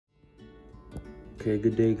Okay,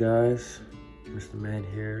 good day guys. Mr. Man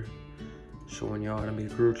here, showing y'all how to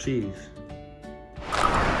make grilled cheese.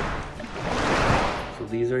 So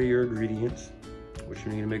these are your ingredients. What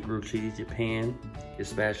you need to make grilled cheese: your pan, your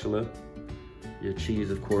spatula, your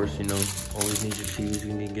cheese, of course, you know, always need your cheese.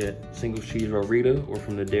 You need to get single cheese Velveeta or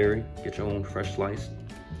from the dairy. Get your own fresh slice.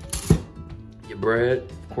 Your bread,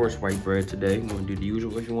 of course, white bread today. I'm gonna do the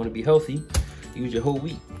usual. If you want to be healthy, use your whole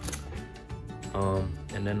wheat.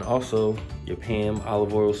 And then also your Pam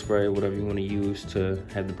olive oil spray, whatever you want to use to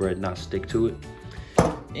have the bread not stick to it.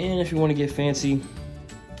 And if you want to get fancy,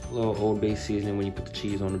 a little Old Bay seasoning when you put the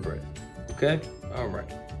cheese on the bread. Okay? All right.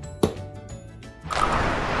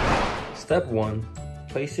 Step 1,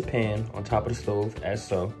 place your pan on top of the stove as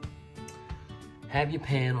so. Have your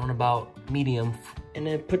pan on about medium, and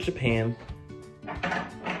then put your pan,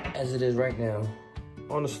 as it is right now,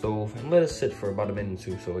 on the stove and let it sit for about a minute or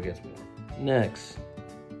two so it gets warm. Next,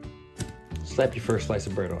 slap your first slice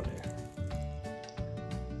of bread on there.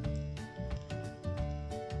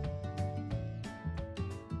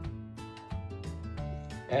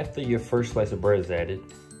 After your first slice of bread is added,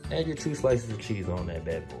 add your 2 slices of cheese on that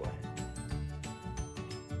bad boy.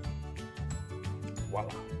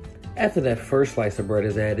 Voila. After that first slice of bread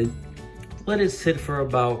is added, let it sit for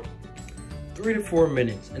about 3 to 4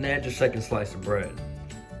 minutes and add your second slice of bread.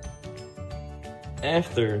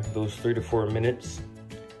 After those 3 to 4 minutes,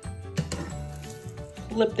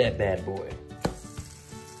 flip that bad boy.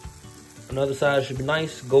 Another side should be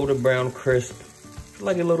nice, golden brown, crisp. If you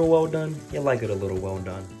like it a little well done, you like it a little well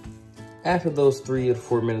done. After those 3 to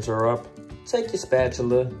 4 minutes are up, take your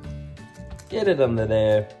spatula, get it under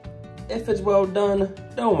there. If it's well done,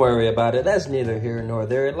 don't worry about it. That's neither here nor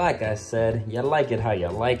there. Like I said, you like it how you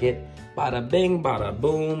like it. Bada bing, bada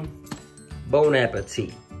boom. Bon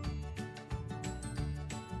appetit.